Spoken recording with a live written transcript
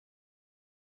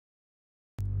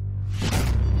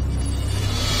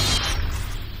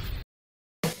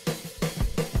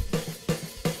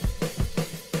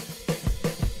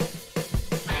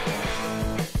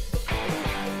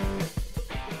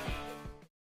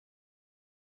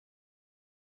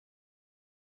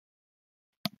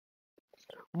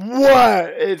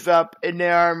What is up in the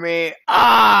army?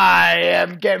 I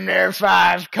am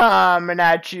Gimner5 coming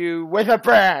at you with a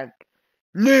brand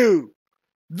new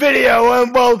video,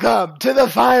 and welcome to the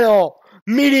final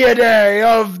media day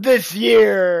of this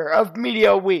year of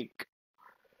Media Week.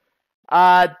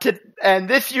 And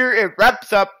this year it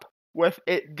wraps up with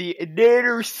the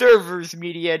Inator servers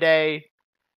media day,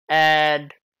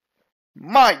 and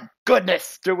my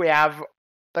goodness, do we have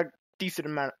a decent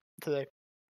amount today.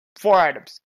 4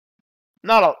 items.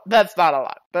 That's not a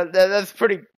lot, but that's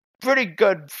pretty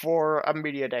good for a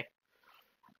media day.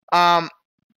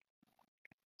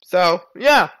 So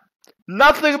yeah,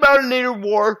 nothing about Inator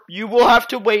War. You will have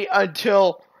to wait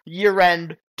until year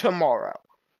end tomorrow.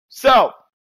 So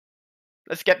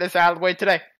let's get this out of the way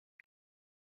today.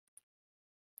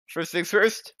 First things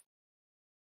first.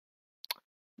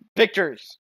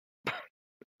 Pictures.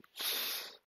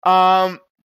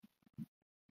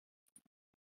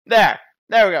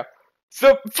 There we go.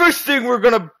 So first thing we're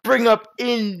gonna bring up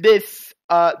in this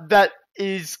that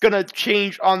is gonna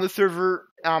change on the server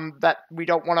that we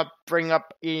don't want to bring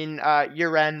up in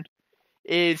year end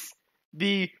is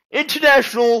the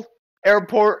international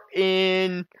airport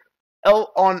on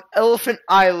Elephant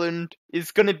Island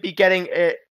is gonna be getting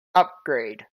an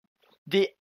upgrade.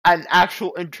 An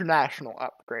actual international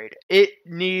upgrade. It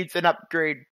needs an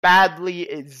upgrade badly.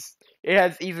 It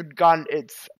has even gotten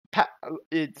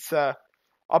its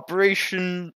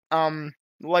operation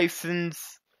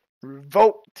license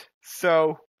revoked,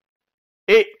 so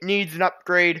it needs an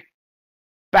upgrade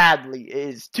badly. It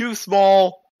is too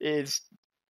small. It's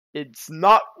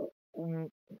not,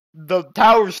 the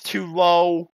tower's too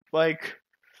low. Like,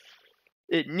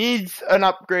 it needs an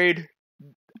upgrade,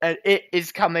 and it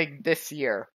is coming this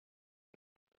year,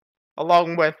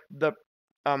 along with the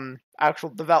actual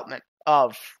development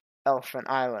of Elephant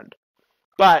Island.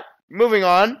 But moving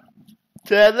on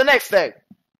to the next thing.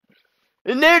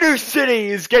 Inator City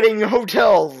is getting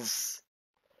hotels.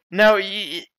 Now,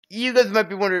 you guys might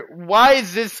be wondering, why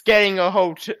is this getting a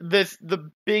hotel?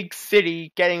 The big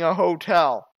city getting a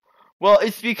hotel? Well,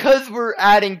 it's because we're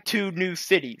adding 2 new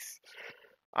cities.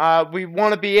 We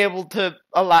want to be able to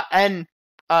allow, and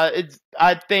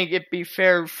I think it'd be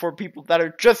fair for people that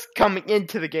are just coming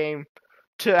into the game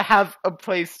to have a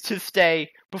place to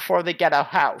stay before they get a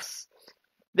house.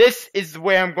 This is the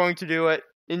way I'm going to do it.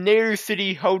 Inator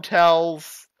City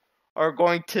hotels are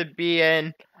going to be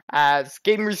in as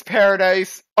Gamers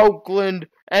Paradise, Oakland,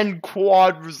 and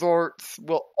Quad Resorts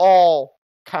will all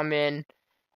come in.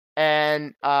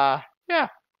 And, yeah.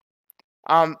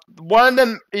 One of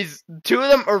them is, 2 of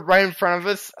them are right in front of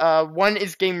us. One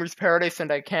is Gamers Paradise,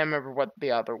 and I can't remember what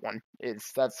the other one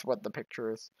is. That's what the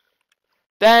picture is.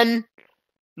 Then,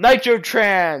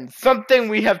 Nitrotrans, something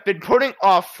we have been putting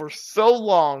off for so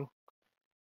long.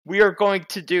 We are going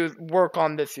to work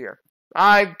on this year.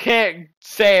 I can't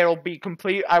say it'll be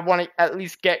complete. I want to at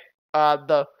least get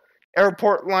the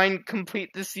airport line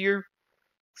complete this year.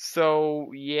 So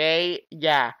yay,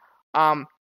 yeah. I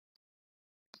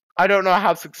don't know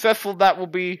how successful that will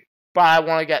be, but I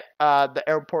want to get the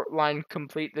airport line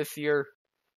complete this year.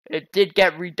 It did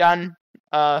get redone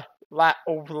over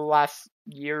the last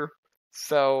year.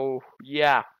 So,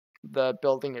 yeah, the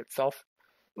building itself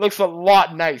looks a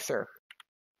lot nicer.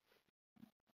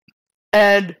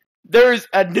 And there's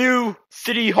a new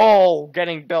city hall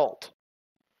getting built.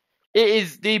 It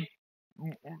is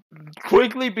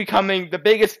quickly becoming the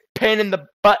biggest pain in the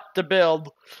butt to build,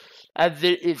 as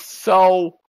it is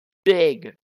so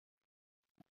big.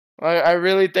 I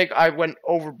really think I went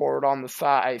overboard on the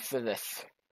size for this.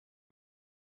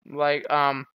 Like,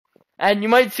 and you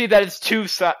might see that it's two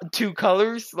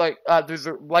colors. Like, there's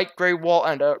a light gray wall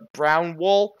and a brown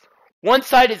wall. One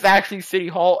side is actually City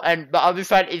Hall, and the other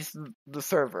side is the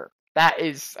server. That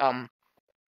is,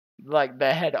 like,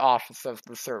 the head office of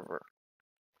the server.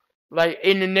 Like,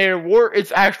 in Inator War,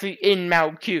 it's actually in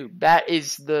Mount Cube. That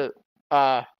is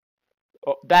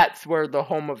that's where the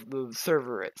home of the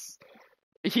server is.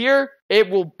 Here,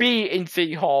 it will be in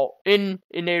City Hall, in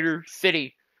Inator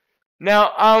City.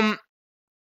 Now,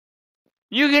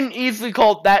 you can easily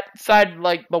call that side,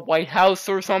 like, the White House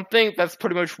or something. That's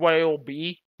pretty much what it will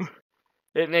be.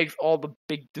 It makes all the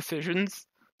big decisions.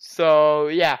 So,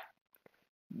 yeah.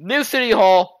 New City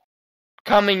Hall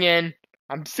coming in.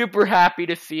 I'm super happy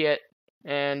to see it.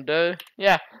 And,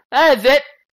 yeah. That is it.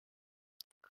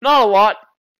 Not a lot.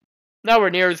 Nowhere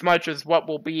near as much as what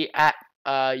will be at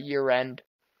year end.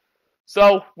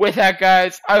 So, with that,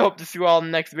 guys, I hope to see you all in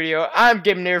the next video. I'm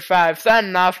Gimner5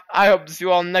 signing off. I hope to see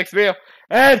you all in the next video.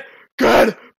 And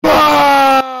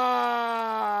goodbye!